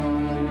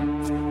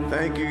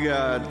Thank you,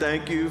 God.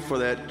 Thank you for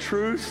that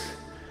truth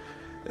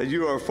that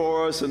you are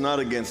for us and not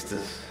against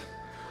us.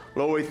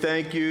 Lord, we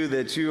thank you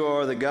that you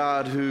are the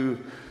God who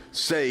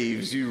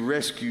saves, you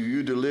rescue,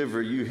 you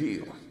deliver, you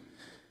heal.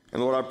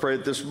 And Lord, I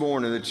pray this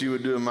morning that you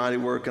would do a mighty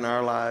work in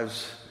our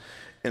lives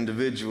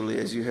individually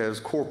as you have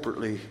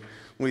corporately.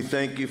 We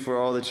thank you for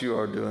all that you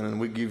are doing, and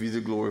we give you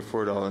the glory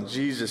for it all. In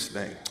Jesus'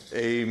 name,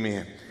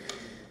 amen.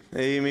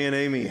 Amen,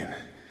 amen.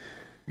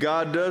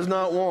 God does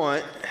not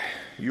want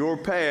your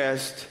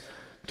past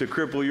to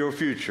cripple your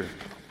future.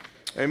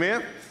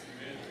 Amen?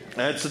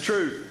 That's the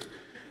truth.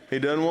 He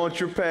doesn't want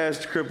your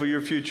past to cripple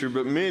your future,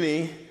 but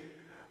many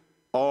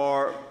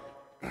are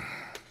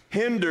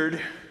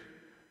hindered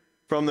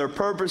from their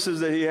purposes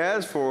that he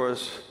has for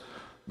us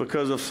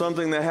because of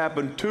something that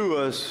happened to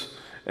us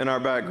in our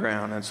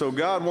background. And so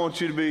God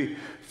wants you to be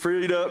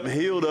freed up and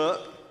healed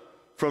up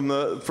from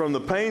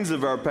the pains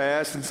of our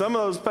past. And some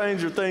of those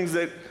pains are things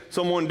that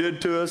someone did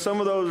to us.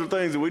 Some of those are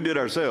things that we did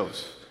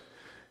ourselves.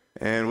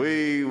 And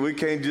we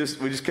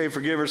just can't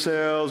forgive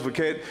ourselves. We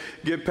can't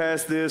get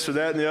past this or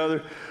that and the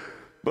other.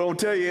 But I'll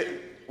tell you,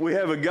 we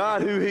have a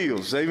God who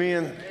heals.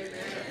 Amen? Amen.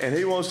 And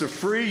he wants to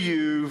free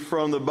you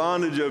from the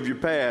bondage of your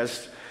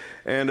past.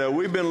 And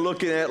we've been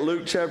looking at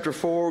Luke chapter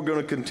 4. We're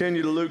going to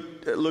continue to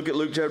look at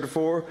Luke chapter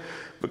 4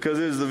 because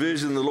it is the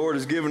vision the Lord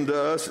has given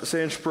to us at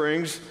Sand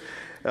Springs.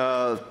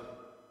 I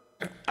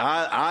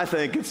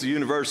think it's the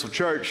universal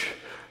church,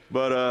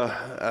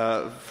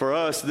 but for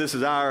us, this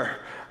is our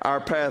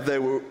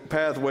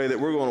pathway that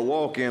we're going to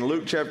walk in.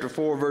 Luke chapter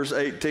 4, verse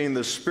 18,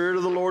 the Spirit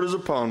of the Lord is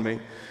upon me.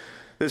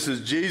 This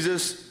is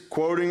Jesus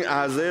quoting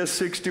Isaiah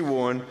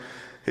 61.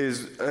 He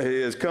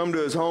has come to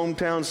his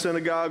hometown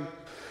synagogue,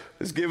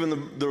 is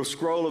given the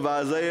scroll of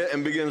Isaiah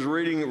and begins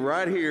reading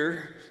right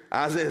here,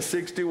 Isaiah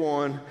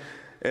 61,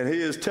 and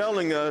he is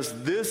telling us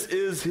this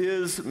is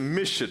his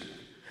mission.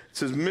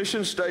 It's his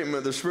mission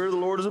statement. The Spirit of the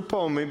Lord is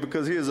upon me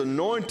because he has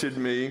anointed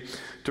me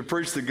to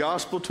preach the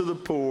gospel to the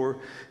poor.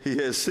 He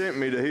has sent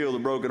me to heal the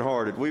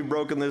brokenhearted. We've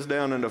broken this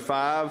down into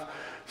 5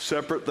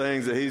 separate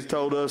things that he's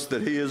told us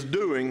that he is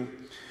doing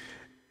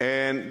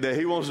and that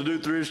he wants to do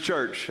through his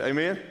church.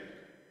 Amen?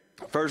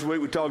 First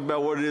week we talked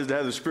about what it is to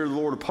have the Spirit of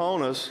the Lord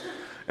upon us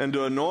and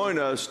to anoint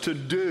us to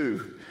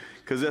do,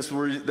 because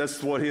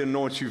that's what he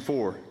anoints you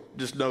for.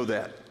 Just know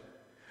that.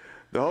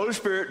 The Holy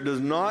Spirit does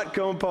not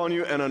come upon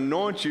you and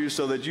anoint you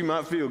so that you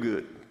might feel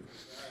good.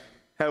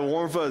 Have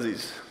warm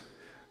fuzzies.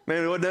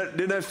 Man,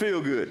 didn't that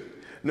feel good?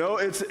 No,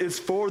 it's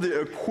for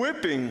the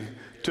equipping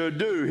to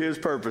do his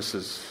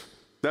purposes.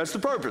 That's the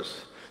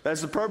purpose.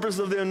 That's the purpose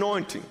of the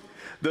anointing.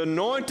 The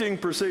anointing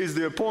precedes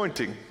the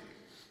appointing.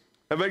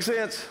 That makes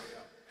sense?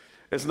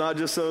 It's not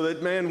just so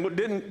that, man,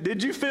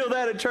 did you feel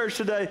that at church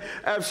today?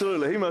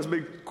 Absolutely. He must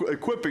be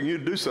equipping you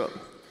to do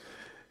something.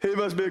 He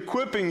must be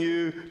equipping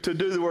you to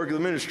do the work of the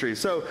ministry.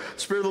 So,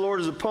 Spirit of the Lord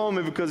is upon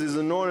me because he's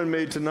anointed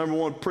me to, number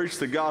one, preach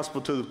the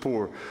gospel to the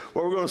poor.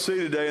 What we're going to see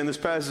today in this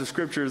passage of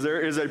Scripture is there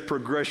is a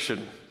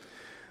progression.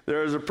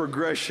 There is a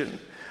progression.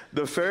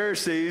 The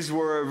Pharisees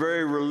were a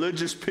very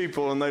religious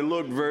people, and they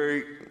looked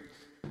very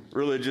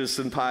religious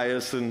and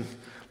pious and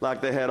like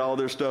they had all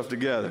their stuff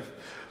together.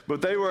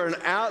 But they were an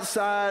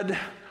outside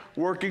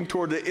working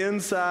toward the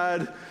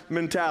inside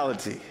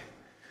mentality.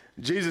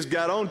 Jesus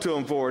got onto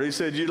them for it. He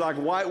said, you like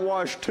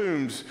whitewashed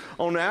tombs.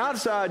 On the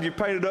outside, you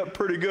paint it up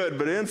pretty good,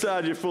 but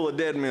inside, you're full of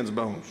dead men's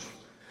bones.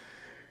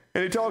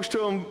 And he talks to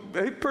them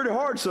pretty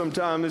hard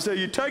sometimes. He said,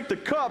 you take the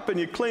cup and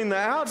you clean the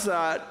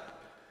outside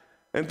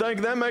and think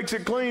that makes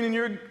it clean and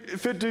you're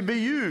fit to be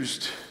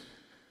used.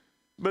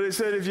 But he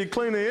said, if you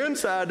clean the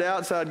inside, the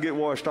outside get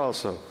washed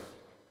also.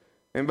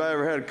 Anybody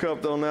ever had a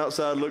cup that on the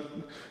outside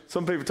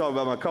some people talk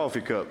about my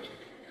coffee cup.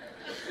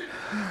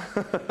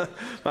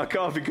 My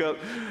coffee cup,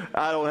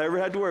 I don't ever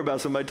have to worry about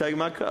somebody taking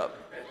my cup.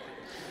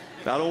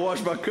 I don't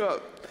wash my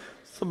cup.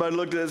 Somebody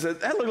looked at it and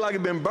said, that looked like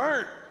it's been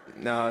burnt.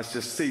 No, it's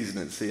just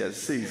seasoning. See, it's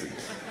seasoned.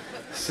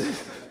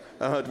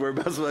 I don't have to worry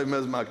about somebody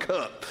messing my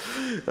cup.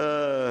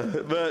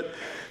 But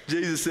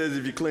Jesus says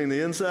if you clean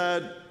the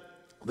inside,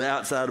 the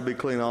outside will be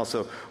clean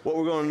also. What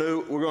we're going to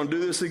do, we're going to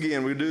do this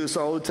again. We do this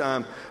all the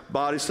time.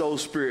 Body, soul,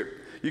 spirit.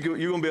 You're going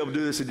to be able to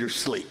do this in your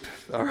sleep.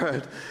 All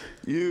right?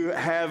 You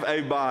have a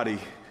body.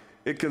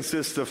 It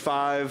consists of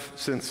 5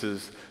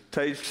 senses: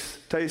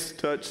 taste,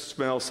 touch,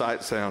 smell,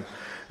 sight, sound.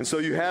 And so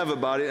you have a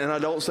body, and I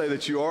don't say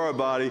that you are a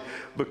body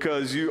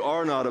because you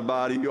are not a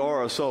body, you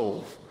are a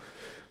soul.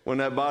 When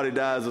that body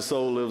dies, the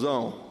soul lives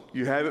on.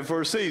 You have it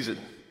for a season,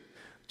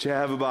 but you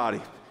have a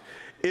body.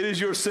 It is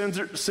your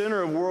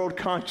center of world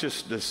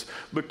consciousness.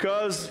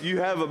 Because you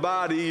have a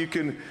body, you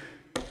can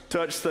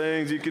touch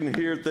things, you can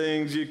hear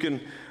things,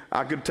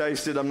 I could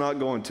taste it, I'm not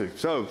going to.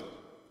 So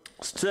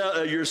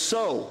your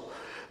soul.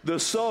 The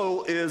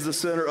soul is the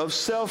center of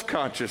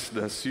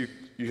self-consciousness. You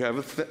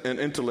have an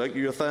intellect,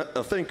 you're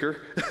a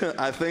thinker.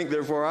 I think,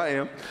 therefore I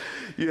am.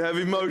 You have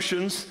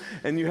emotions,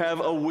 and you have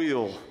a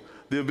will,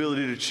 the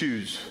ability to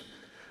choose.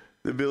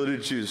 The ability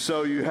to choose.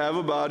 So you have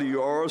a body,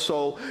 you are a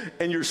soul,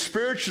 and you're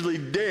spiritually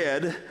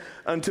dead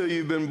until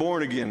you've been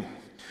born again.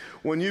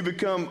 When you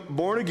become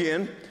born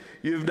again,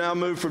 You've now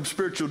moved from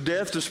spiritual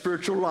death to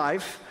spiritual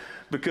life,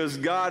 because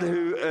God,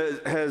 who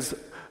has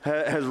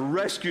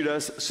rescued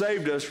us,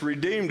 saved us,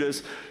 redeemed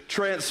us,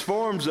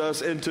 transforms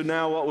us into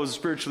now what was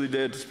spiritually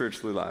dead to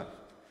spiritually alive.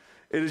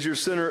 It is your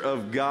center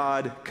of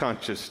God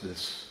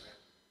consciousness.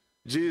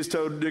 Jesus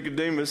told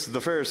Nicodemus, the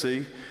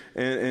Pharisee,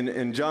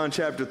 in John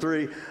chapter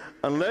 3,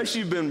 unless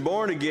you've been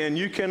born again,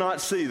 you cannot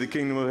see the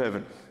kingdom of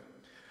heaven.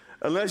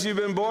 Unless you've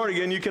been born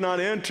again, you cannot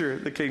enter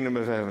the kingdom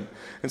of heaven.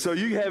 And so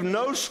you have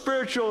no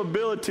spiritual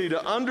ability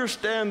to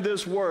understand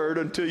this word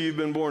until you've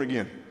been born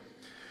again.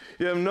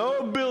 You have no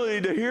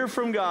ability to hear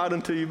from God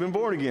until you've been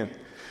born again.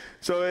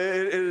 So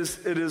it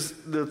is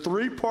the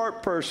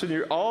three-part person.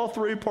 You're all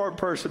three-part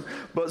person,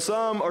 but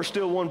some are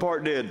still one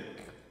part dead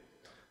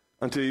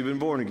until you've been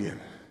born again.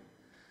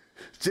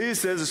 Jesus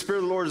says, the Spirit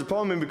of the Lord is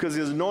upon me because he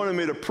has anointed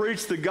me to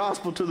preach the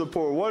gospel to the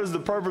poor. What is the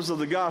purpose of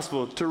the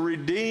gospel? To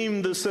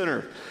redeem the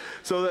sinner,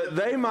 so that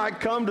they might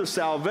come to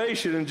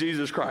salvation in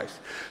Jesus Christ.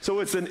 So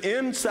it's an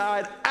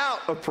inside-out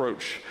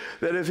approach,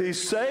 that if he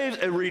saves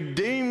and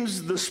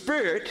redeems the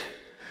spirit,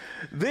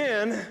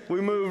 then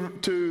we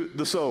move to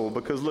the soul,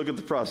 because look at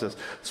the process.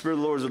 The Spirit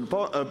of the Lord is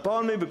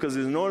upon me because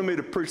he's anointed me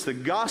to preach the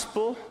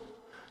gospel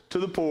to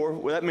the poor.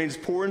 Well, that means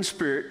poor in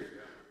spirit,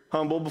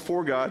 humble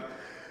before God.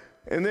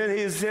 And then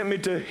he has sent me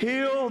to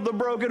heal the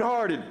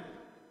brokenhearted.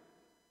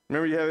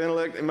 Remember, you have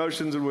intellect,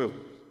 emotions, and will.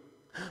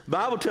 The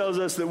Bible tells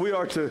us that we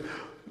are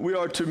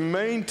to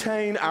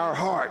maintain our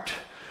heart,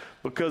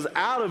 because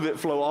out of it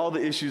flow all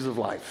the issues of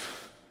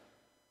life.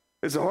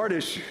 It's a heart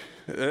issue.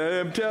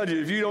 I'm telling you,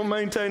 if you don't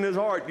maintain this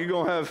heart, you're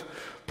going to have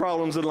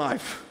problems in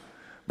life,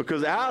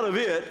 because out of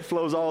it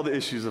flows all the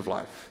issues of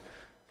life.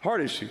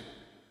 Heart issue.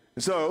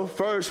 And so,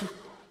 first,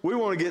 we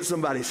want to get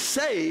somebody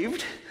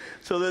saved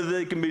so that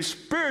they can be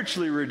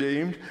spiritually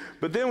redeemed,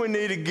 but then we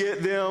need to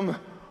get them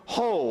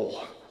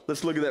whole.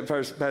 Let's look at that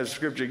passage of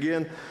scripture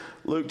again.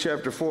 Luke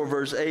chapter 4,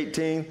 verse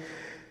 18.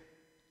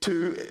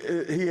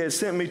 He has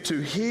sent me to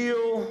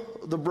heal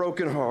the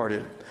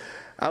brokenhearted.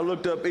 I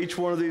looked up each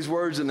one of these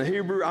words in the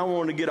Hebrew. I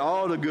wanted to get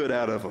all the good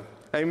out of them.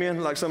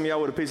 Amen? Like some of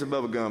y'all with a piece of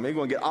bubble gum. You're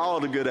going to get all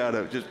the good out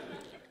of it. Just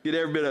get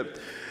every bit of it.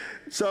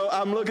 So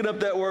I'm looking up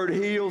that word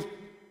heal,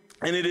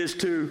 and it is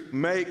to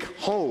make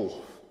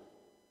whole.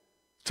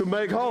 To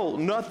make whole.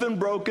 Nothing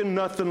broken,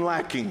 nothing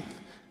lacking.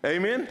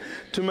 Amen?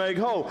 To make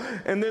whole.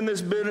 And then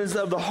this business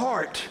of the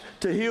heart,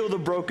 to heal the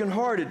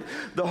brokenhearted.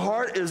 The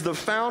heart is the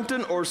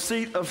fountain or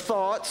seat of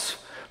thoughts,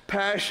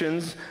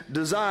 passions,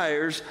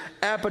 desires,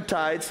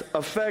 appetites,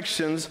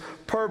 affections,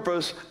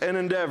 purpose, and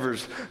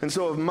endeavors. And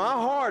so if my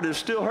heart is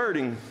still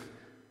hurting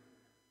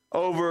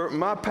over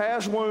my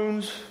past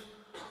wounds,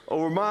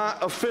 over my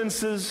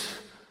offenses,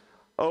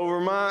 over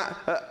my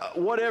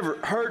whatever,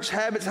 hurts,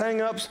 habits,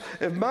 hang-ups,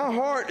 if my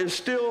heart is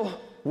still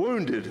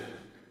wounded,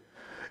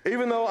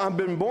 even though I've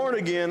been born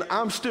again,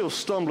 I'm still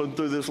stumbling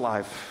through this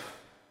life.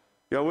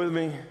 Y'all with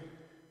me?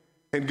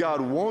 And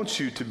God wants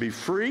you to be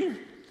free,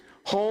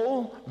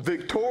 whole,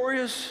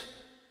 victorious.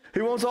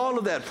 He wants all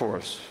of that for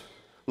us,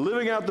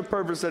 living out the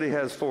purpose that he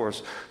has for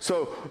us.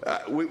 So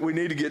we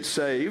need to get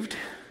saved,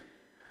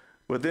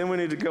 but then we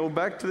need to go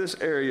back to this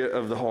area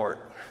of the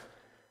heart.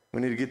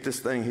 We need to get this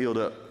thing healed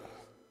up.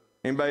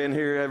 Anybody in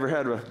here ever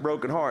had a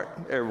broken heart?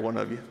 Every one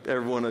of you.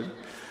 Every one of you.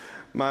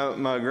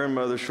 My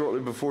grandmother,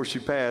 shortly before she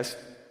passed,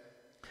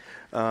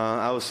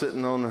 I was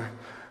sitting on the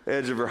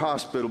edge of her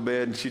hospital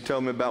bed, and she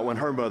told me about when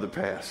her mother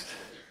passed.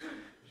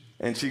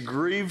 And she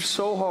grieved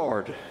so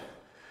hard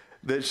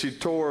that she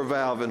tore a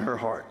valve in her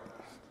heart.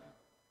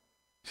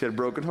 She had a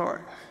broken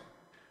heart.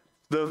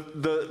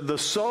 The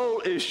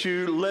soul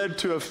issue led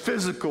to a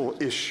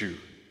physical issue.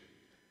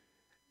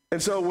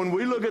 And so when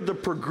we look at the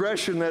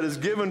progression that is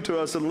given to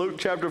us in Luke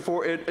chapter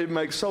 4, it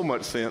makes so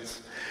much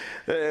sense.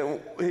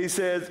 He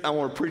says, I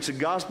want to preach the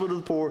gospel to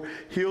the poor,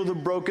 heal the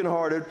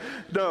brokenhearted.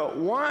 Now,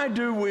 why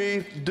do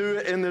we do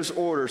it in this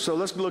order? So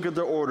let's look at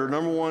the order.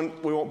 Number one,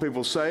 we want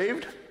people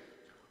saved,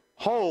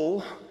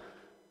 whole,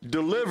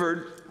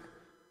 delivered,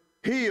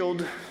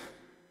 healed,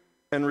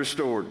 and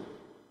restored.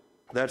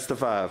 That's the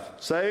 5.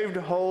 Saved,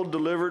 whole,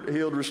 delivered,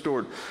 healed,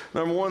 restored.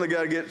 Number one, they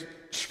got to get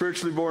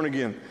spiritually born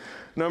again.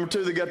 Number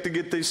 2, they got to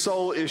get these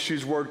soul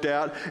issues worked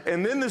out.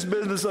 And then this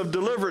business of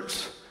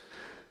deliverance.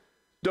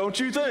 Don't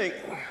you think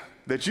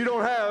that you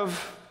don't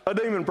have a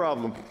demon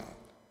problem?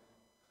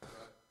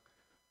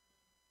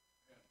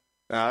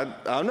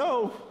 I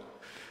know.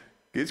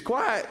 It's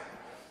quiet.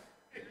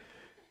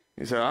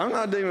 You say, I'm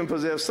not demon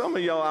possessed. Some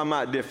of y'all I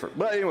might differ.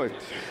 But anyway,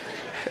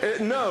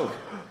 no.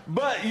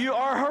 But you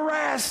are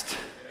harassed.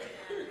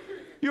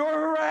 You are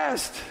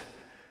harassed.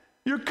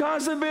 You're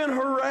constantly being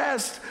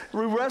harassed.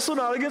 We wrestle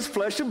not against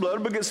flesh and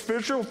blood, but against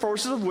spiritual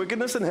forces of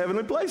wickedness in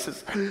heavenly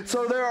places.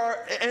 So there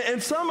are,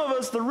 and some of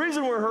us, the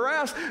reason we're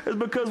harassed is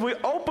because we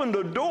opened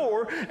a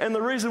door, and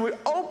the reason we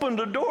opened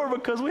a door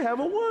because we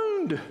have a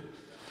wound.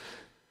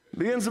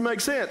 Begins to make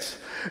sense.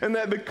 And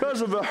that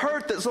because of the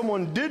hurt that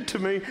someone did to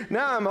me,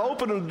 now I'm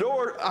opening the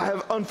door, I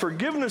have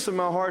unforgiveness in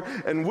my heart,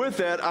 and with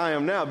that I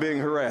am now being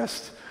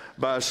harassed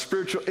by a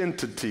spiritual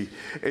entity.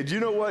 And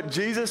you know what?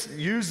 Jesus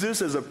used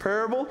this as a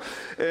parable.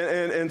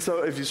 And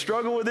so if you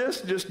struggle with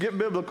this, just get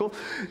biblical.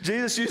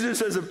 Jesus used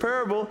this as a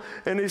parable,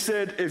 and he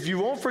said, if you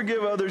won't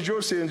forgive others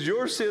their sins,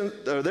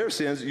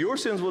 your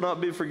sins will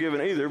not be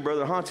forgiven either.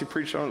 Brother Hansi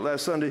preached on it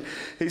last Sunday.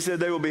 He said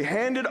they will be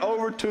handed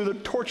over to the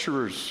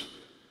torturers.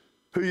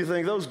 Who do you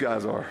think those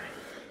guys are?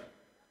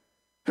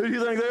 Who do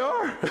you think they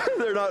are?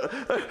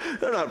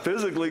 They're not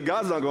physically,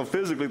 God's not going to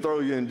physically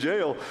throw you in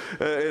jail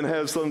and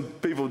have some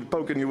people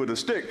poking you with a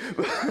stick.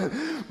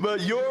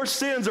 But your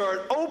sins are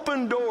an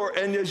open door,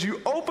 and as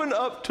you open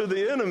up to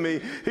the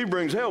enemy, he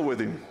brings hell with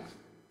him.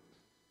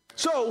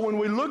 So when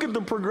we look at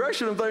the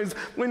progression of things,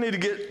 we need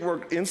to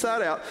work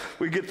inside out.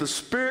 We get the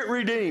spirit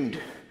redeemed.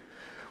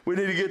 We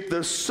need to get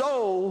the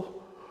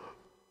soul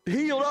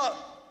healed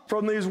up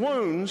from these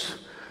wounds,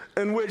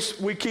 in which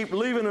we keep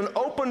leaving an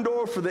open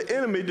door for the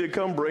enemy to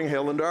come bring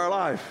hell into our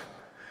life.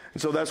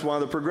 And so that's why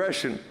the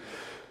progression.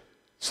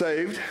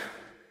 Saved,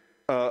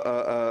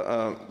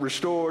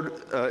 restored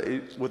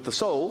with the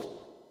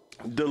soul,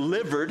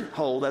 delivered,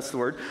 whole, that's the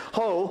word,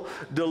 whole,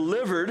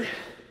 delivered.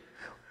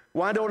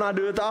 Why don't I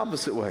do it the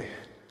opposite way?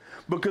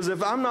 Because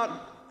if I'm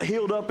not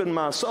healed up in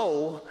my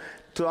soul,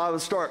 till I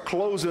would start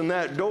closing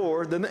that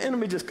door, then the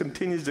enemy just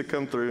continues to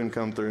come through.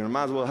 And I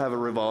might as well have a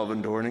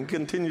revolving door, and it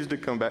continues to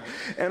come back.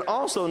 And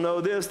also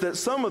know this, that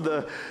some of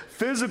the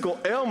physical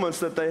ailments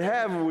that they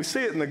have, and we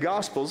see it in the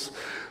Gospels,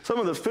 some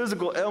of the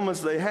physical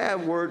ailments they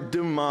have were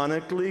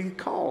demonically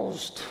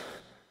caused.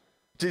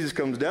 Jesus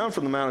comes down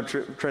from the Mount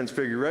of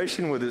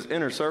Transfiguration with his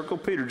inner circle,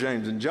 Peter,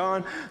 James, and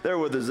John. They're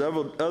with his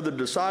other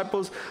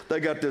disciples. They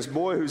got this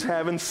boy who's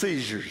having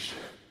seizures.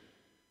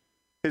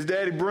 His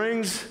daddy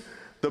brings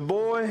the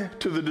boy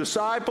to the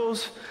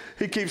disciples.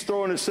 He keeps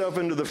throwing himself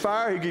into the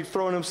fire. He keeps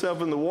throwing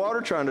himself in the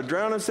water, trying to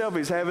drown himself.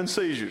 He's having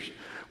seizures.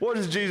 What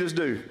does Jesus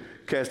do?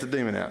 Cast the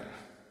demon out.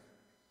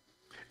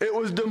 It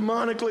was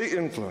demonically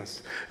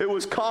influenced. It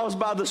was caused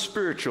by the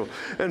spiritual.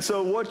 And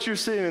so what you're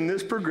seeing in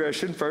this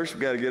progression, first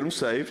we've got to get them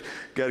saved,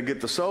 got to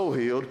get the soul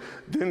healed,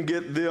 then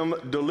get them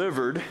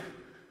delivered,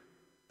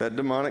 that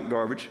demonic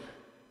garbage,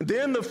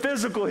 then the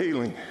physical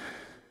healing.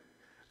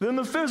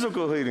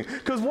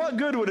 Because what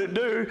good would it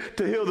do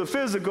to heal the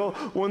physical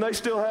when they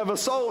still have a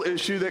soul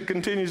issue that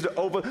continues to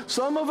open?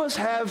 Some of us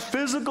have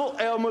physical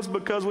ailments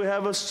because we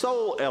have a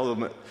soul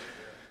element.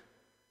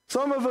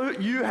 Some of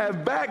you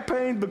have back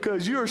pain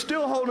because you are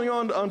still holding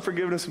on to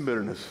unforgiveness and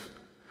bitterness.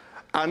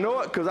 I know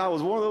it because I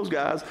was one of those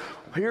guys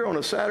here on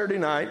a Saturday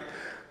night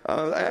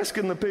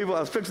asking the people. I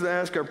was fixing to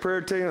ask our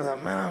prayer team. I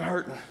thought, man, I'm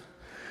hurting.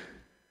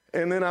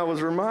 And then I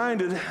was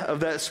reminded of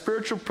that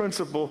spiritual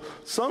principle.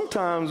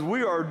 Sometimes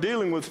we are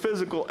dealing with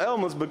physical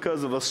ailments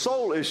because of a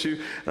soul issue.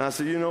 And I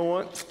said, you know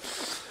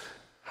what?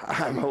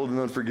 I'm holding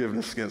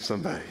unforgiveness against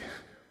somebody.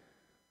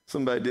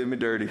 Somebody did me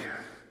dirty.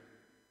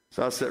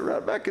 So I sat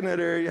right back in that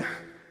area,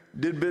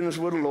 did business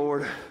with the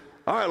Lord.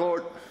 All right,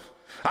 Lord,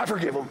 I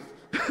forgive them.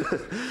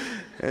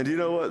 And you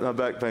know what? My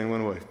back pain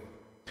went away.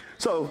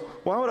 So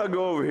why would I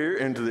go over here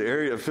into the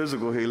area of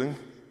physical healing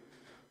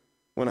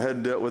when I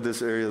hadn't dealt with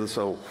this area of the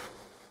soul?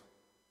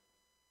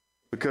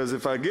 Because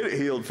if I get it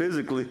healed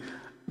physically,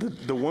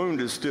 the wound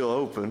is still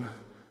open,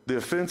 the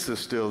offense is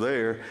still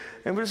there,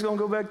 and we're just going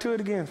to go back to it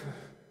again.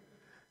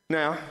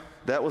 Now,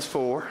 that was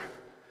 4,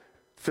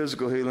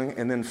 physical healing,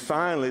 and then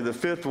finally the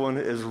 5th one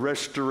is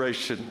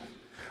restoration.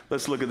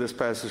 Let's look at this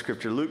passage of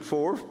Scripture, Luke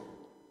 4.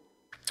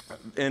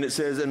 And it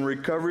says, in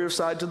recovery of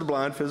sight to the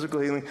blind, physical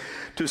healing,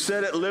 to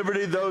set at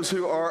liberty those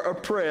who are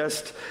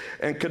oppressed,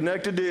 and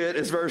connected to it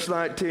is verse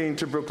 19,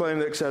 to proclaim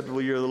the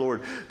acceptable year of the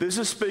Lord. This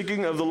is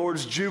speaking of the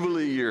Lord's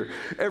Jubilee year.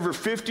 Every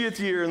 50th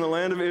year in the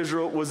land of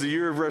Israel was the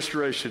year of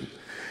restoration,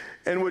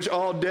 in which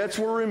all debts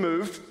were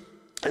removed.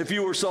 If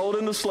you were sold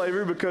into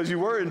slavery because you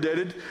were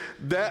indebted,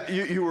 that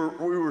we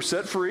were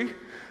set free.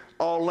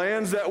 All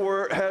lands that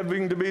were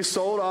having to be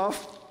sold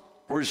off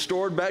were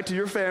restored back to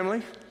your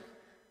family.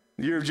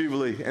 Year of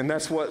Jubilee, and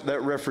that's what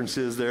that reference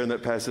is there in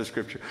that passage of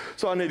Scripture.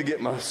 So I need to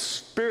get my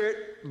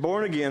spirit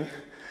born again.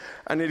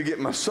 I need to get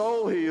my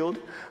soul healed.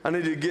 I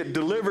need to get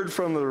delivered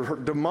from the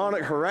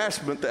demonic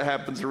harassment that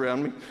happens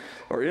around me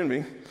or in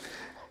me.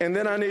 And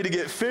then I need to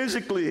get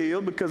physically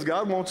healed because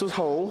God wants us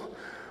whole.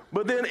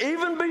 But then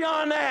even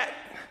beyond that,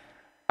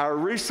 our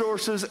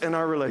resources and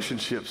our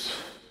relationships.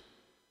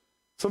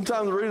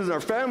 Sometimes the reason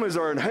our families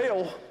are in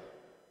hell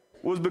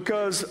was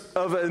because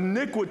of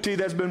iniquity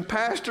that's been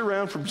passed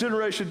around from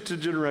generation to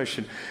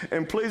generation.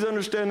 And please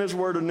understand this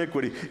word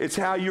iniquity. It's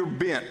how you're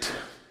bent.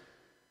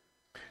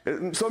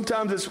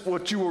 Sometimes it's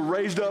what you were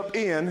raised up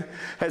in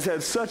has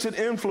had such an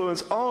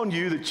influence on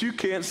you that you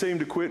can't seem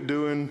to quit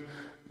doing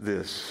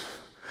this.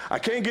 I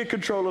can't get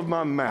control of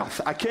my mouth.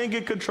 I can't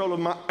get control of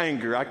my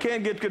anger. I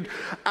can't,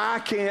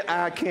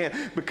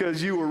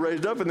 because you were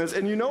raised up in this.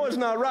 And you know it's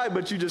not right,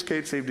 but you just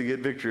can't seem to get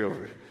victory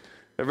over it.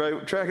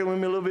 Everybody tracking with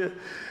me a little bit?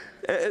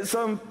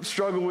 Some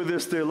struggle with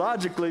this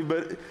theologically,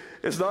 but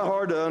it's not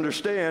hard to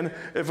understand.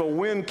 If a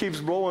wind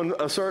keeps blowing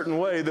a certain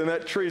way, then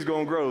that tree's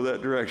going to grow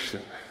that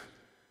direction.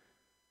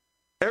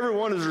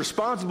 Everyone is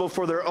responsible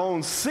for their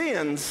own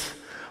sins,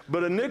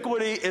 But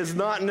iniquity is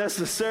not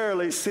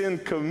necessarily sin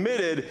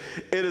committed.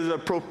 It is a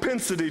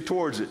propensity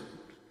towards it.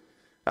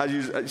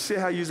 See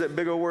how I use that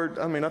big old word?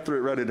 I mean, I threw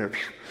it right in there.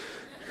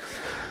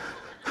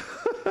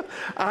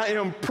 I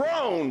am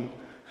prone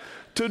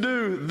to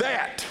do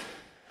that.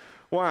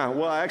 Why?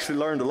 Well, I actually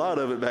learned a lot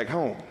of it back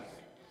home.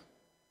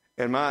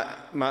 And my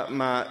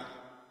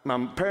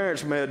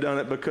parents may have done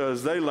it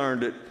because they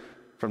learned it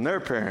from their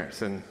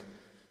parents and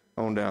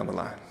on down the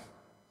line.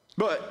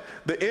 But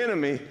the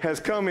enemy has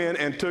come in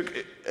and took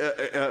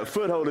a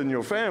foothold in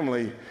your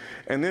family,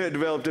 and then it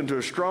developed into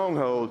a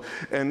stronghold,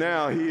 and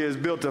now he has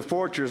built a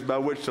fortress by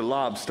which to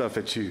lob stuff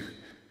at you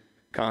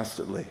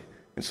constantly.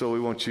 And so we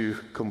want you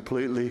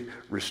completely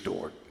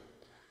restored.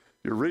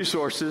 Your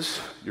resources,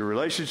 your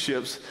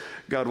relationships,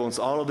 God wants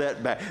all of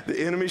that back. The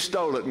enemy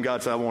stole it, and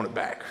God said, I want it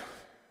back.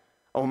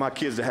 I want my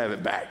kids to have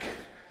it back.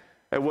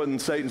 That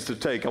wasn't Satan's to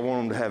take. I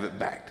want them to have it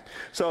back.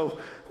 So,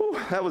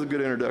 that was a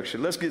good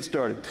introduction. Let's get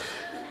started.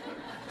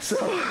 So,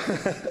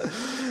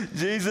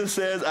 Jesus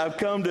says, I've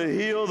come to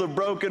heal the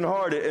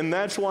brokenhearted, and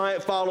that's why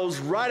it follows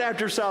right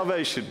after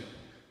salvation.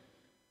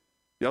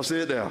 Y'all see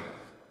it now?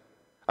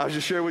 I'll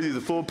just share with you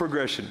the full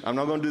progression. I'm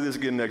not going to do this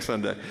again next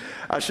Sunday.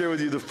 I'll share with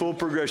you the full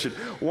progression.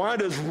 Why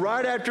does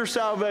right after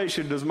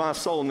salvation does my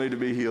soul need to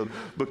be healed?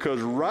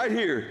 Because right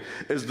here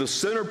is the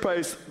central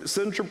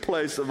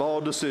place of all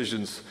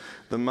decisions.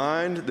 The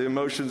mind, the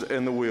emotions,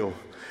 and the will.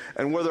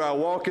 And whether I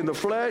walk in the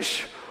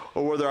flesh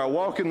or whether I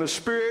walk in the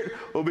spirit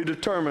will be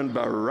determined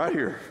by right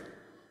here.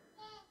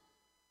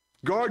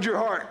 Guard your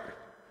heart,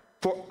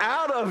 for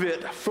out of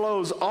it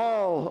flows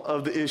all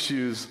of the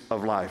issues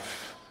of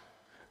life.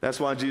 That's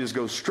why Jesus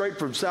goes straight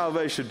from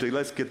salvation to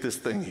let's get this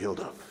thing healed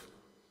up.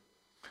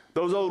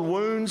 Those old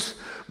wounds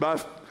by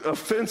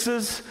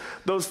offenses,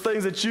 those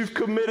things that you've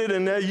committed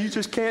and now you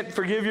just can't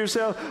forgive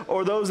yourself,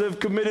 or those that have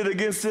committed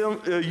against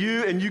them,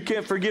 you and you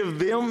can't forgive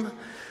them.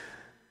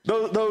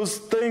 Those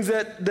things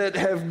that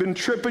have been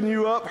tripping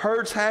you up,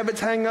 hurts, habits,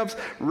 hang-ups,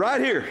 right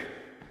here.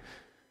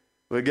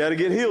 We got to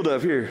get healed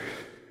up here,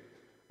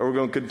 or we're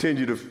going to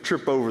continue to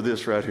trip over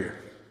this right here.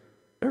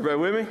 Everybody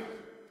with me?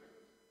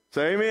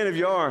 Say amen if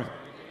you are.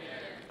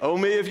 Oh,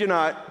 me if you're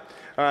not.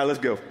 All right, let's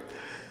go.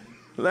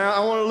 Now, I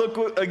want to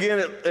look again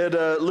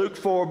at Luke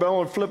 4, but I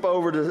want to flip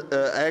over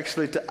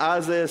to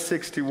Isaiah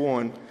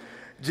 61.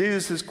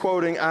 Jesus is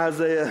quoting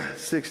Isaiah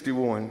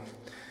 61.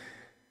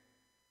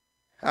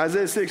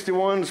 Isaiah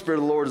 61, the Spirit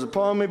of the Lord is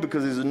upon me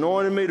because he's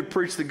anointed me to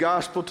preach the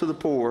gospel to the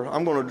poor.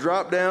 I'm going to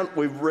drop down.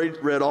 We've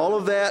read all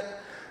of that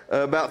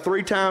about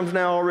 3 times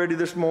now already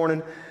this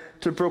morning.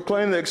 To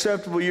proclaim the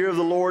acceptable year of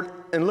the Lord.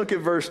 And look at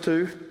verse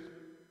 2.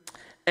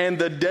 And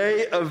the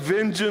day of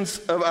vengeance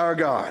of our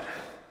God,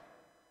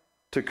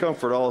 to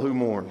comfort all who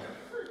mourn.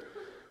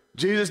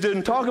 Jesus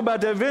didn't talk about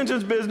that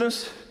vengeance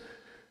business.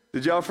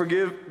 Did y'all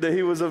forgive that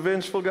he was a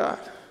vengeful God?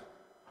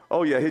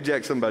 Oh yeah, he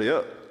jacked somebody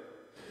up.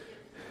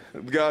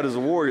 God is a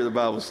warrior, the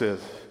Bible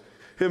says.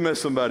 He'll mess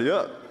somebody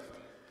up.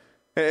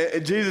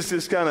 And Jesus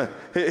just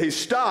he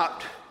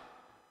stopped,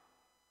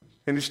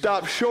 and he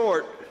stopped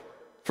short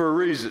for a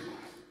reason.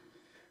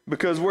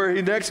 Because where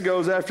he next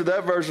goes after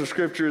that verse of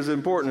scripture is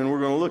important, and we're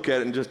going to look at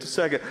it in just a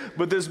second.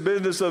 But this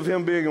business of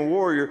him being a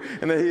warrior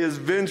and that he is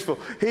vengeful,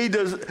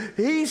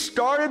 he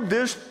started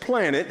this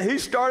planet, he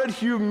started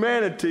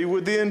humanity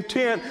with the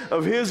intent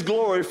of his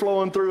glory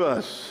flowing through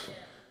us.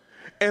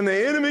 And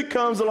the enemy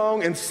comes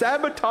along and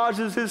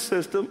sabotages his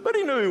system, but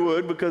he knew he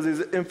would because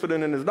he's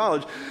infinite in his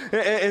knowledge.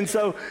 And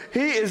so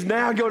he is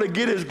now going to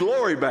get his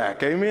glory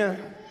back. Amen?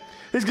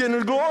 He's getting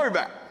his glory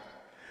back.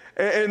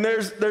 And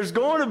there's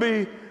going to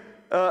be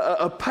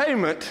a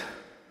payment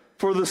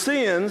for the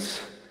sins,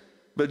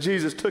 but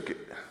Jesus took it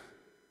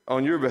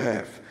on your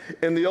behalf.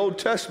 In the Old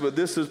Testament,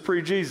 this is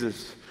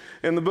pre-Jesus.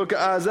 In the book of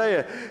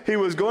Isaiah, he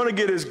was going to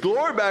get his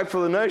glory back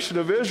for the nation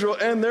of Israel,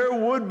 and there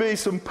would be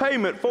some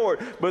payment for it.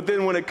 But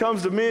then when it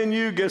comes to me and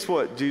you, guess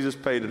what? Jesus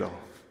paid it off.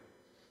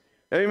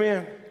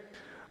 Amen?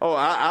 Oh,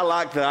 I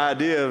like the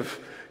idea of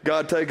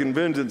God taking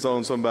vengeance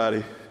on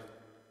somebody.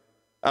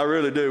 I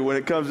really do. When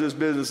it comes to this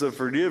business of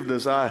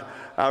forgiveness, I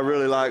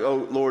really like,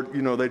 oh, Lord,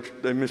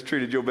 they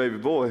mistreated your baby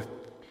boy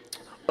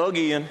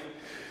again.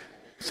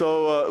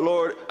 So,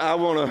 Lord, I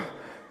want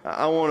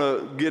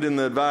to get in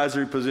the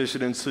advisory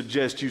position and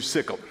suggest you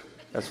sick them.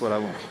 That's what I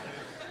want.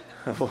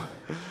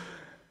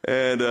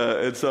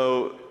 And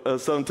so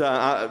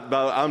sometimes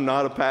I'm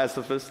not a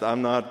pacifist.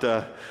 I'm not.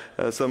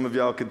 Some of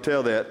y'all can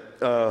tell that.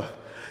 I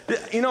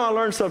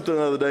learned something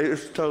the other day.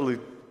 It's totally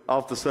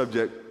off the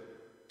subject,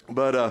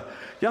 but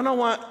y'all know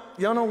why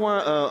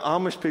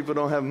Amish people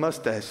don't have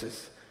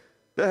mustaches?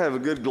 They have a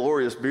good,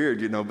 glorious beard,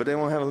 but they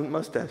won't have a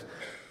mustache.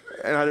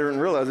 And I didn't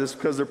realize this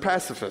because they're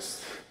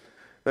pacifists.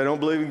 They don't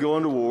believe in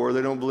going to war.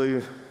 They don't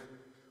believe.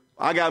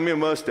 I got me a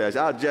mustache.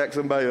 I'll jack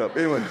somebody up.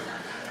 Anyway.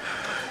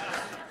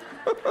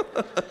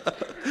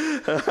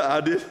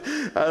 I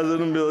was in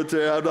the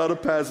military. I'm not a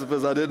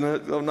pacifist.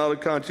 I'm not a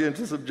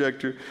conscientious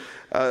objector.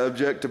 I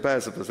object to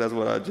pacifists. That's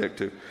what I object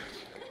to.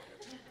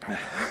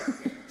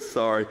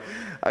 Sorry.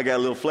 I got a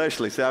little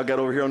fleshly. See, I got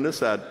over here on this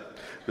side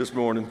this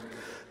morning.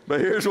 But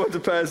here's what the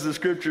passage of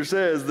Scripture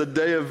says, the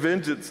day of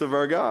vengeance of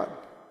our God.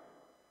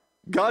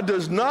 God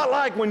does not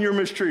like when you're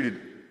mistreated.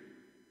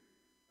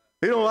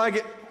 He don't like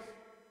it.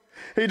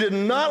 He did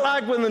not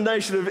like when the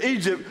nation of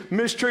Egypt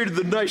mistreated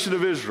the nation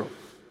of Israel.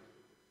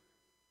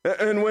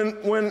 And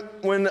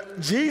when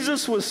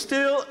Jesus was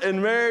still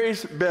in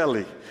Mary's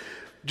belly,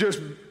 just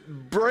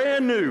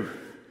brand new,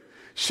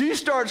 she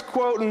starts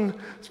quoting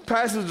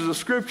passages of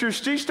Scripture.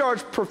 She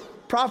starts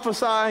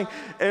prophesying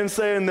and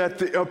saying that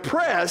the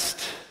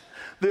oppressed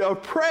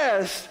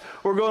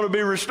were going to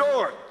be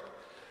restored.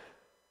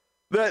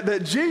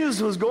 That Jesus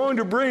was going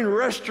to bring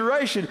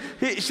restoration.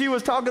 She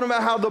was talking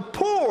about how the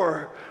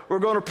poor were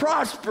going to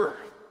prosper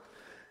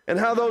and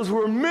how those who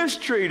were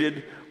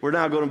mistreated were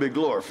now going to be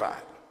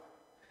glorified.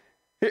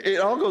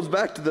 It all goes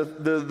back to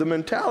the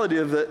mentality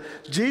of that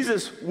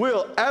Jesus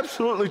will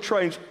absolutely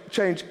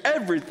change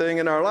everything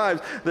in our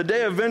lives. The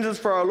day of vengeance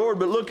for our Lord.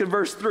 But look at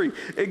verse 3.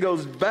 It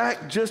goes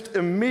back just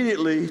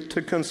immediately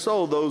to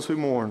console those who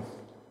mourn.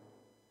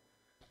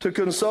 To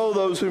console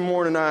those who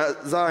mourn in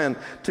Zion,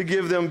 to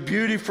give them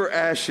beauty for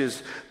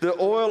ashes, the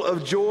oil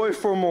of joy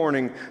for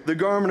mourning, the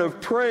garment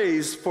of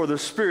praise for the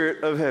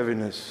spirit of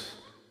heaviness.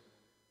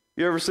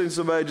 You ever seen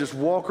somebody just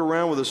walk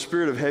around with a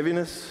spirit of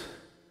heaviness?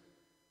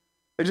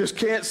 It just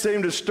can't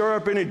seem to stir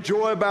up any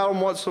joy about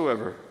them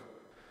whatsoever.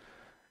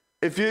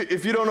 If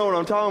you don't know what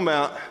I'm talking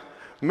about,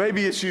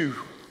 maybe it's you.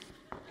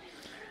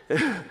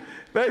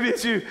 Maybe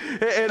it's you.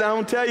 And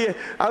I'm going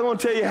to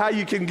tell you how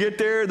you can get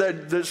there,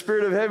 that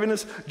spirit of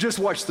heaviness. Just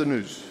watch the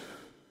news.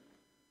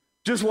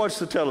 Just watch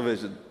the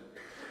television.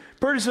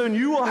 Pretty soon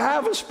you will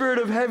have a spirit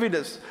of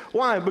heaviness.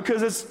 Why?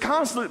 Because it's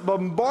constant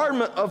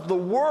bombardment of the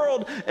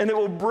world, and it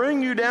will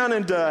bring you down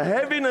into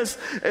heaviness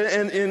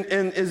and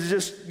it's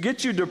just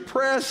get you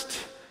depressed.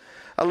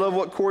 I love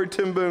what Corrie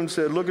ten Boom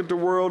said. Look at the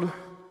world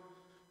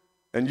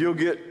and you'll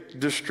get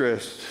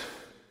distressed.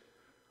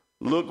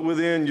 Look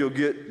within, you'll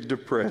get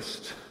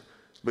depressed.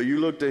 But you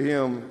look to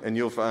him and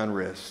you'll find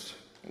rest.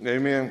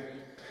 Amen?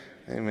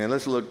 Amen.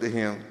 Let's look to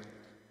him.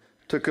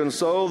 To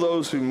console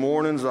those who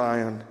mourn in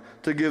Zion,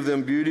 to give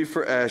them beauty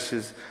for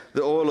ashes,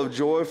 the oil of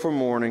joy for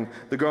mourning,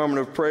 the garment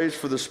of praise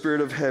for the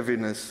spirit of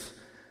heaviness,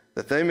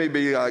 that they may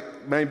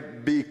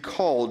be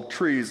called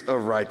trees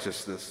of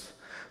righteousness,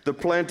 the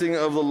planting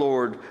of the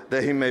Lord,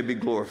 that he may be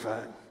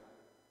glorified.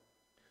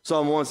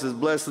 Psalm 1 says,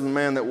 blessed is the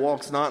man that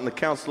walks not in the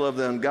counsel of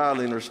the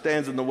ungodly, nor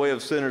stands in the way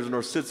of sinners,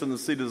 nor sits in the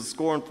seat of the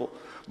scornful.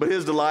 But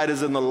his delight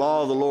is in the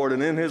law of the Lord,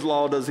 and in his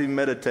law does he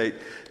meditate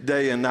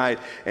day and night.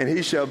 And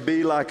he shall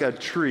be like a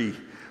tree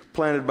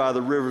planted by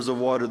the rivers of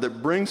water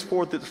that brings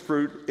forth its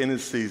fruit in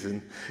its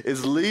season.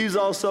 Its leaves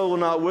also will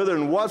not wither,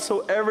 and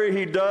whatsoever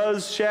he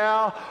does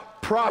shall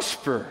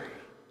prosper.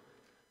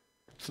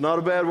 It's not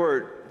a bad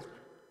word,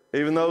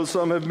 even though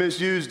some have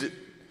misused it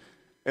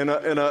in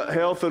a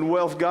health and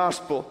wealth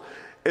gospel.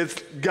 It's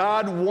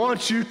God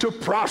wants you to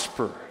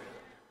prosper.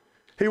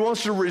 He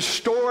wants to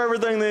restore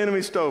everything the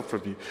enemy stole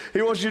from you.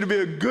 He wants you to be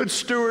a good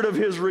steward of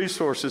his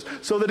resources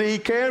so that he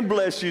can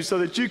bless you, so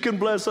that you can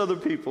bless other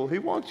people. He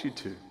wants you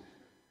to.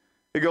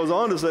 It goes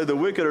on to say, the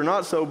wicked are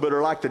not so, but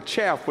are like the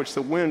chaff which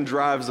the wind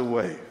drives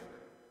away.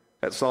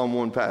 That Psalm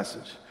 1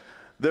 passage.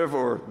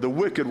 Therefore, the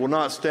wicked will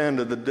not stand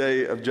in the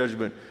day of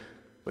judgment,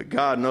 but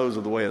God knows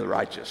of the way of the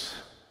righteous.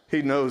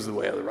 He knows the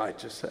way of the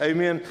righteous.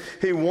 Amen.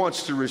 He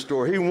wants to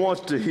restore. He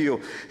wants to heal.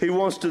 He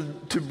wants to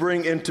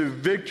bring into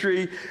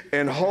victory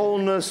and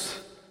wholeness.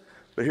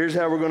 But here's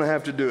how we're going to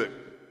have to do it.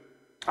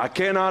 I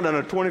cannot, in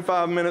a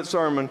 25-minute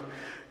sermon,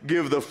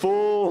 give the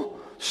full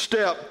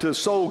step to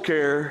soul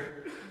care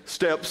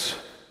steps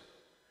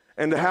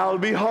and to how to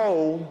be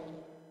whole.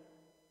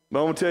 But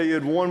I'm going to tell you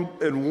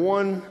in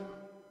one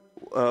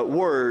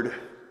word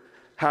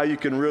how you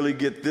can really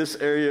get this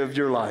area of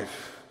your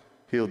life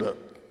healed up.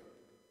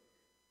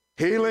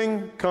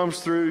 Healing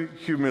comes through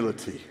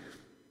humility.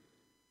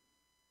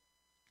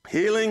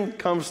 Healing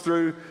comes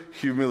through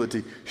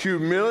humility.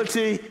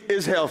 Humility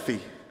is healthy.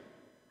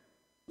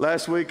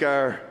 Last week,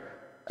 our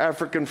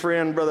African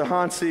friend, Brother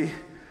Hansi,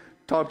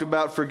 talked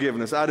about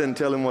forgiveness. I didn't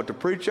tell him what to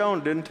preach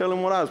on, didn't tell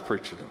him what I was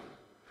preaching on.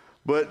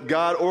 But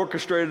God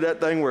orchestrated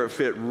that thing where it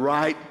fit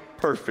right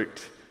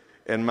perfect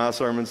in my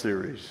sermon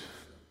series.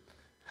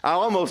 I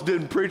almost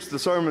didn't preach the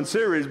sermon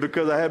series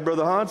because I had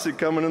Brother Hansi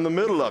coming in the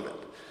middle of it.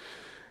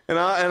 And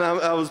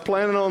I was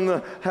planning on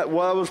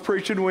what I was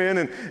preaching when,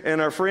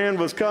 and our friend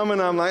was coming.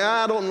 I'm like,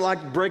 I don't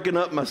like breaking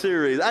up my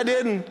series. I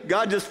didn't.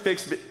 God just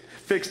fixed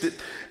it.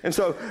 And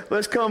so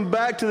let's come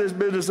back to this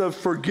business of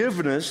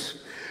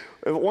forgiveness.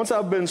 Once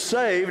I've been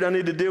saved, I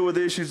need to deal with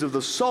the issues of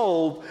the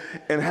soul.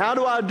 And how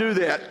do I do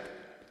that?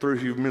 Through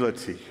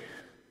humility.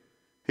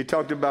 He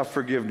talked about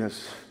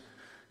forgiveness.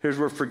 Here's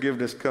where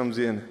forgiveness comes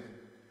in.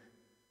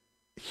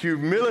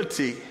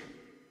 Humility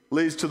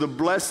leads to the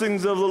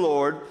blessings of the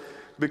Lord.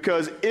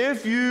 Because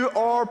if you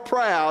are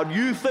proud,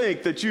 you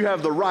think that you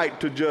have the right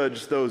to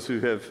judge those who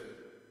have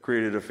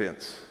created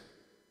offense.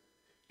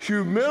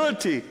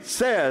 Humility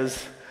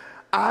says,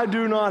 I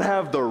do not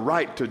have the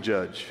right to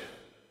judge.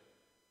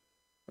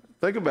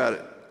 Think about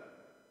it.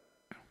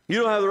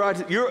 You don't have the right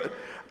to,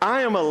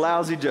 I am a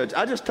lousy judge.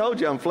 I just told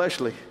you I'm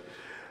fleshly.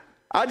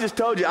 I just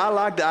told you I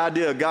like the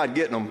idea of God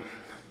getting them.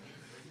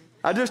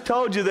 I just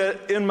told you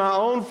that in my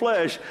own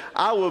flesh,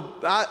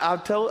 I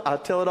tell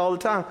it all the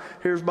time.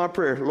 Here's my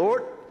prayer.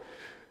 Lord,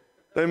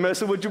 they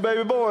messing with your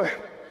baby boy.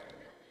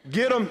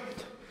 Get them.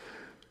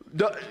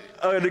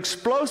 An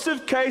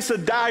explosive case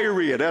of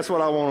diarrhea. That's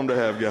what I want them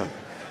to have, God.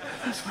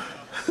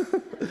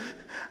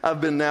 I've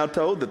been now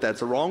told that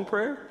that's a wrong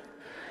prayer.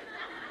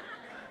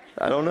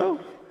 I don't know.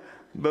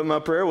 But my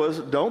prayer was,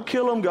 don't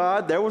kill them,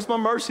 God. There was my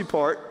mercy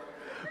part.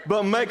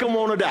 But make them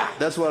want to die.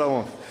 That's what I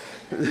want.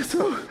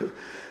 So,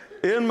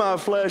 in my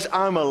flesh,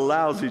 I'm a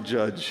lousy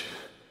judge.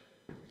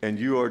 And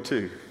you are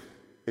too,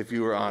 if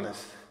you are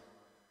honest.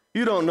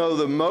 You don't know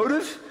the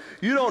motive.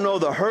 You don't know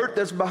the hurt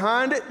that's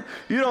behind it.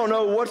 You don't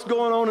know what's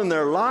going on in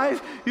their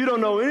life. You don't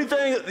know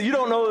anything. You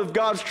don't know if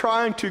God's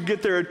trying to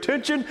get their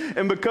attention,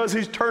 and because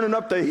he's turning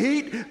up the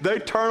heat, they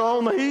turn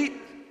on the heat.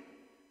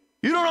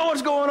 You don't know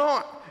what's going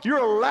on. You're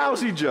a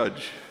lousy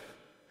judge.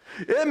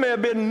 It may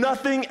have been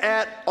nothing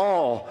at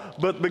all,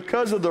 but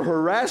because of the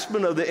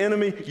harassment of the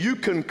enemy, you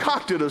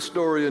concocted a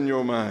story in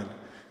your mind.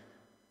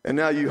 And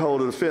now you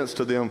hold an offense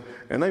to them,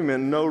 and they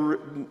meant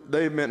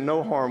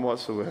no harm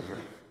whatsoever.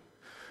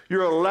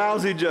 You're a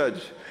lousy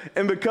judge.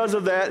 And because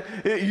of that,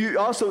 you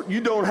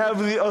don't have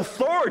the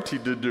authority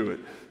to do it.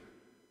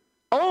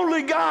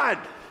 Only God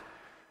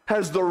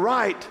has the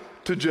right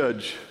to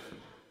judge.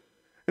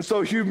 And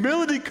so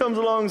humility comes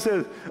along and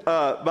says,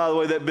 by the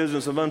way, that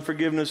business of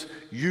unforgiveness,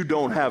 you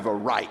don't have a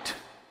right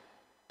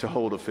to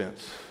hold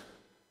offense.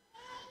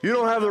 You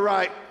don't have the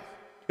right.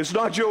 It's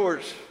not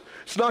yours.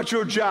 It's not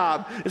your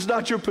job. It's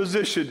not your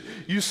position.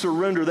 You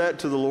surrender that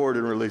to the Lord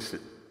and release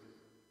it.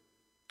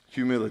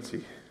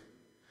 Humility.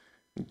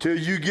 Until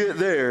you get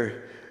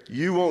there,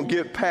 you won't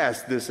get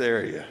past this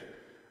area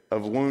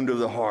of wound of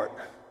the heart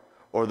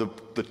or the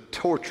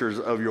tortures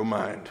of your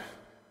mind.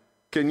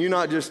 Can you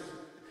not just,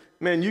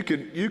 man, you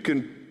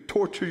can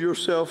torture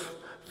yourself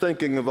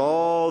thinking of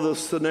all the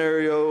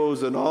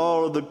scenarios and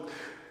all of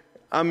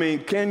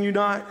can you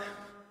not?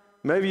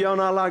 Maybe y'all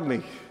not like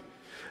me.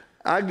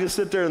 I can just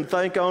sit there and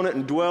think on it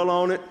and dwell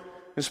on it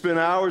and spend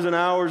hours and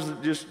hours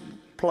just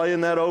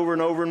playing that over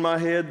and over in my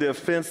head, the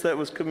offense that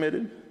was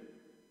committed.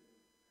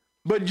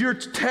 But you're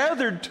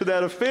tethered to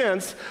that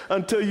offense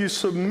until you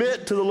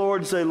submit to the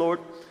Lord and say, Lord,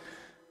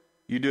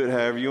 you do it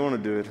however you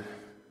want to do it.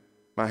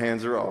 My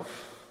hands are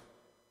off.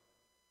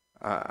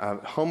 I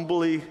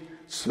humbly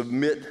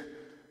submit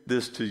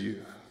this to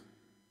you.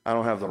 I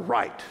don't have the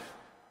right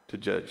to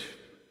judge.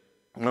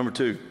 Number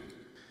two,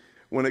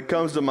 when it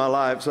comes to my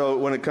life, so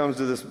when it comes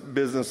to this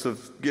business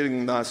of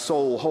getting my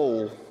soul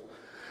whole,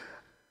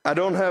 I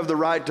don't have the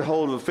right to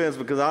hold offense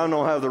because I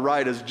don't have the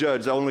right as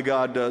judge. Only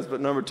God does. But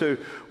number two,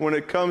 when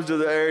it comes to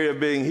the area of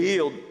being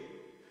healed,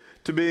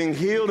 to being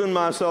healed in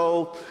my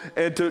soul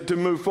and to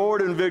move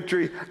forward in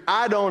victory,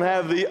 I don't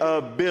have the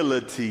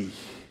ability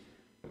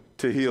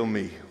to heal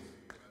me.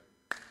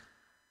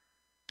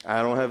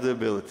 I don't have the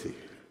ability.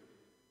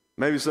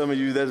 Maybe some of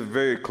you, that's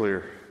very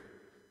clear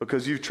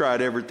because you've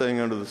tried everything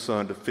under the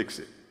sun to fix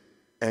it,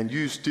 and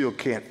you still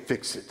can't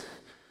fix it.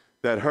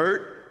 That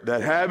hurt,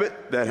 that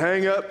habit, that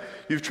hang up,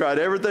 you've tried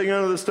everything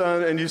under the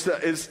sun, and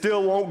it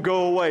still won't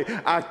go away.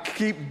 I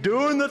keep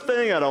doing the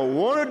thing I don't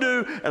want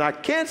to do, and I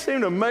can't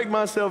seem to make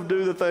myself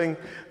do the thing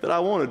that I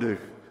want to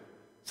do.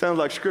 Sounds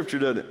like scripture,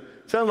 doesn't it?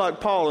 Sounds like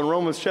Paul in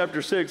Romans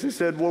chapter 6. He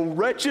said, well,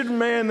 wretched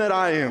man that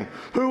I am,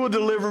 who will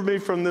deliver me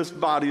from this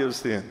body of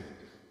sin?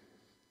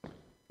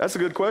 That's a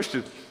good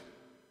question.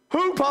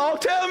 Who, Paul?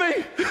 Tell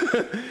me.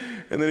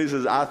 And then he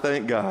says, I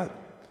thank God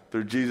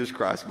through Jesus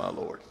Christ, my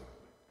Lord.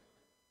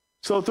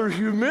 So through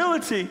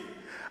humility,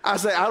 I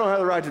say, I don't have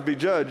the right to be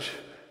judged.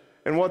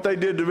 And what they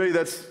did to me,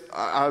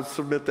 I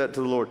submit that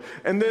to the Lord.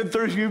 And then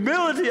through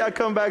humility, I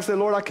come back and say,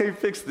 Lord, I can't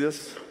fix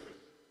this.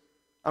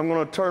 I'm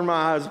going to turn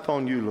my eyes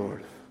upon you,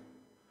 Lord.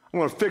 I'm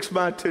going to fix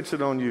my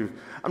attention on you.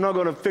 I'm not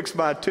going to fix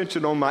my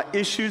attention on my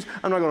issues.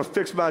 I'm not going to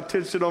fix my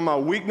attention on my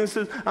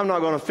weaknesses. I'm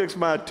not going to fix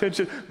my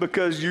attention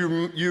because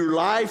your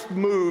life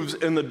moves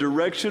in the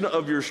direction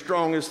of your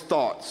strongest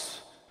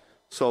thoughts,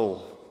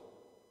 soul.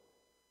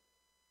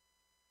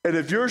 And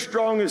if your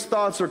strongest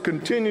thoughts are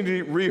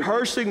continually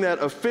rehearsing that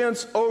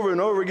offense over and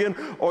over again,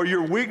 or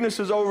your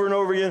weaknesses over and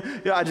over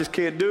again, I just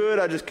can't do it,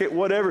 I just can't,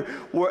 whatever.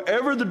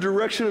 Wherever the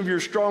direction of your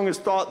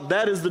strongest thought,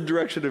 that is the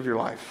direction of your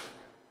life.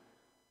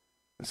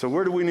 And so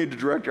where do we need to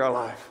direct our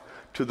life?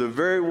 To the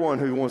very one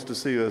who wants to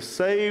see us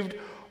saved,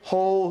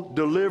 whole,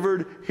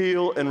 delivered,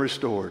 healed, and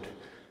restored.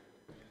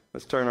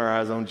 Let's turn our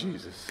eyes on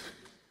Jesus.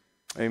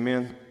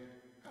 Amen.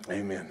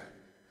 Amen.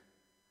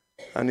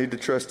 I need to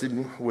trust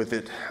him with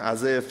it.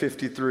 Isaiah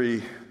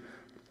 53.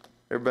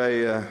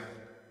 Everybody,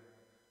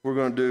 we're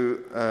going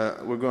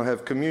to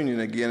have communion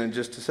again in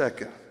just a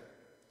second.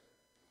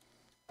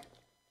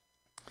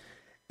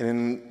 And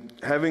in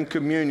having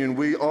communion,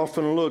 we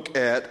often look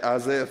at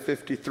Isaiah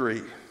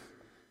 53.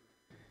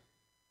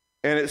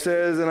 And it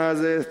says in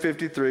Isaiah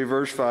 53,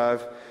 verse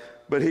 5,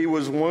 but he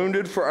was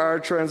wounded for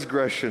our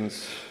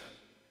transgressions.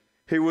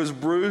 He was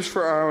bruised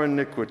for our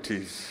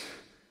iniquities.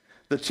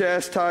 The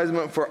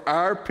chastisement for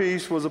our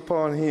peace was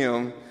upon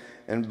him,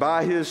 and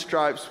by his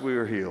stripes we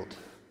are healed.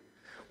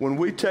 When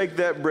we take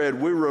that bread,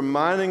 we're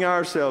reminding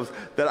ourselves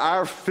that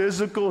our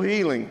physical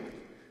healing,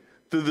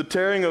 through the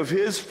tearing of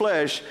his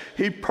flesh,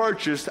 he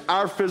purchased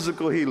our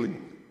physical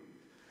healing.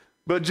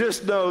 But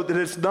just know that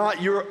it's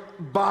not your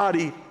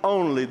body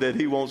only that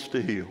he wants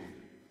to heal.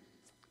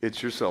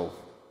 It's your soul.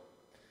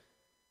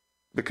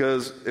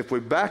 Because if we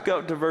back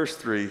up to verse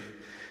 3,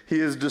 he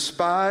is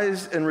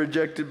despised and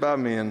rejected by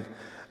men,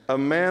 a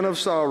man of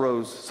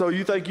sorrows. So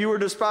you think you were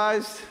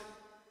despised?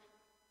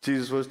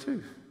 Jesus was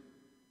too.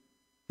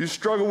 You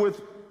struggle with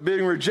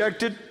being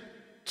rejected?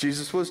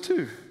 Jesus was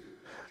too.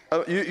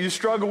 You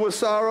struggle with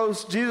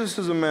sorrows? Jesus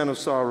is a man of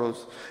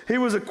sorrows. He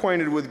was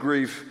acquainted with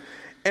grief,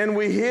 and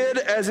we hid,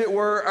 as it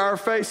were, our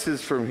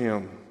faces from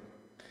him.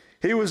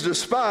 He was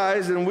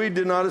despised, and we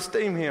did not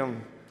esteem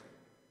him.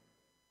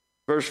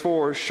 Verse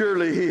 4,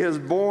 surely he has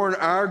borne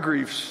our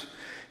griefs,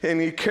 and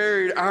he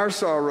carried our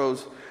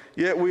sorrows,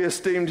 yet we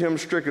esteemed him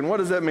stricken. What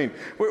does that mean?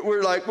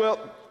 We're like, well,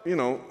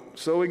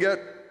 so he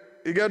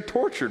got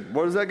tortured.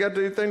 What does that got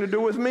anything to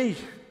do with me?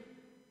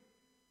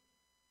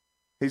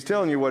 He's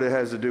telling you what it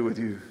has to do with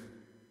you.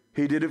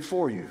 He did it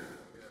for you.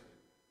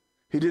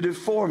 He did it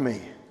for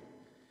me.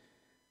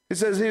 It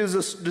says he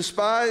was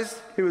despised,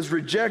 he was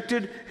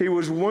rejected, he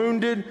was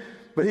wounded,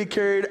 but he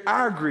carried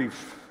our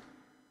grief.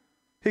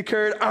 He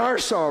carried our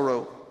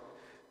sorrow.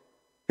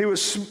 He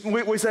was,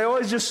 we say, oh,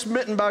 he's just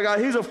smitten by God.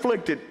 He's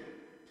afflicted.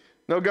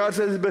 No, God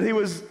says, but he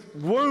was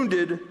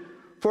wounded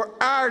for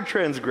our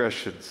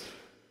transgressions.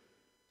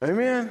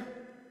 Amen?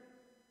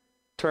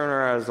 Turn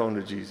our eyes on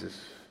to Jesus.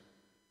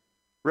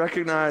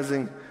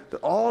 Recognizing that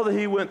all that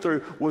he went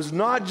through was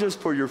not just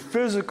for your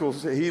physical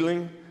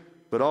healing,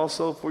 but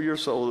also for your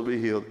soul to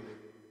be healed.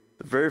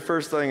 The very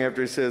first thing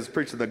after he says,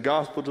 preaching the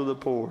gospel to the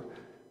poor,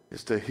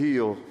 is to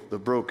heal the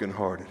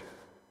brokenhearted.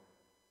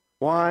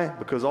 Why?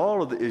 Because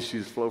all of the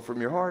issues flow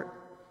from your heart.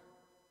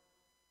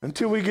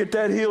 Until we get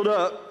that healed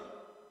up,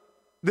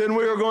 then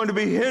we are going to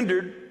be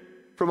hindered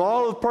from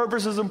all the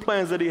purposes and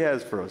plans that he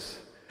has for us.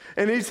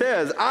 And he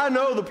says, I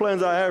know the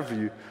plans I have for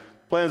you,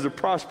 plans to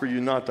prosper you,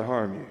 not to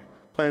harm you,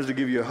 plans to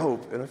give you a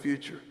hope and a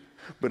future.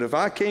 But if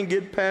I can't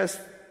get past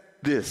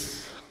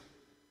this,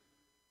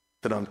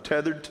 then I'm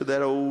tethered to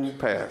that old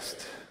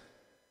past.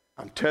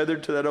 I'm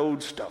tethered to that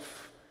old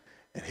stuff.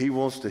 And he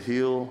wants to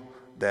heal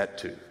that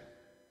too.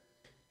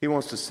 He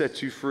wants to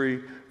set you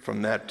free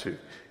from that too.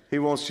 He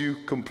wants you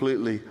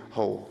completely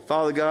whole.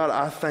 Father God,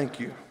 I thank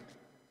you.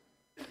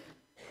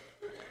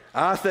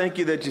 I thank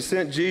you that you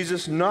sent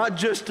Jesus not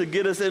just to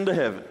get us into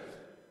heaven,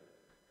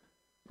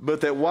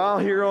 but that while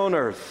here on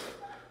earth,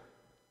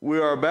 we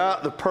are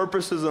about the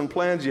purposes and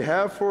plans you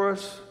have for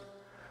us.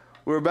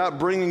 We're about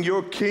bringing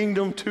your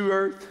kingdom to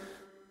earth.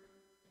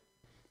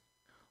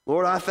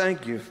 Lord, I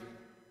thank you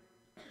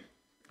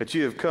that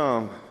you have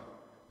come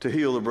to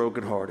heal the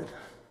brokenhearted.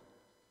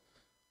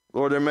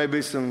 Lord, there may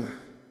be some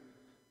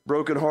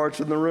broken hearts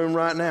in the room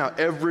right now.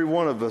 Every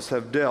one of us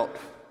have dealt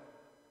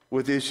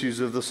with issues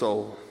of the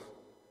soul.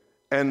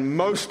 And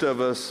most of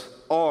us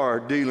are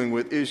dealing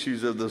with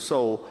issues of the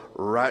soul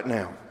right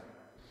now.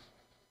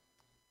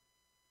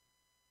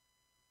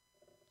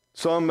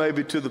 Some may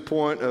be to the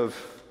point of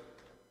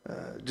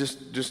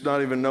just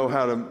not even know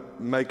how to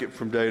make it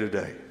from day to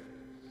day.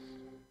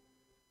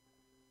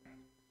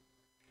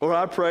 Lord,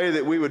 I pray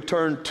that we would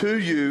turn to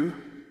you,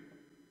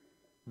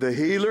 the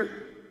healer,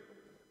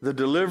 the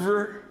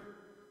deliverer,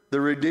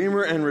 the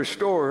redeemer and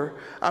restorer.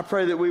 I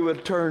pray that we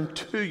would turn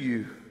to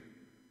you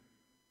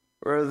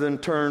rather than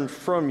turn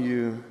from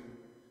you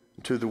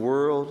to the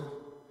world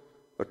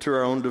or to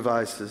our own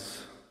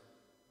devices.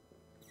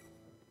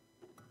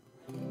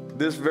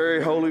 This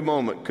very holy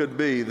moment could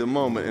be the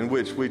moment in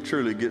which we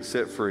truly get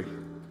set free,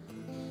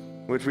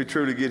 in which we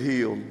truly get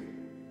healed,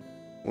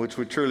 in which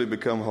we truly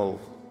become whole.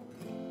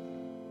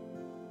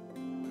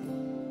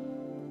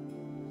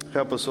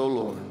 Help us, O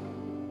Lord,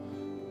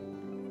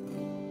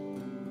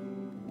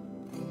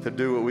 to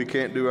do what we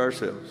can't do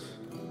ourselves.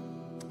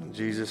 In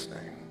Jesus'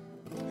 name,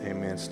 amen.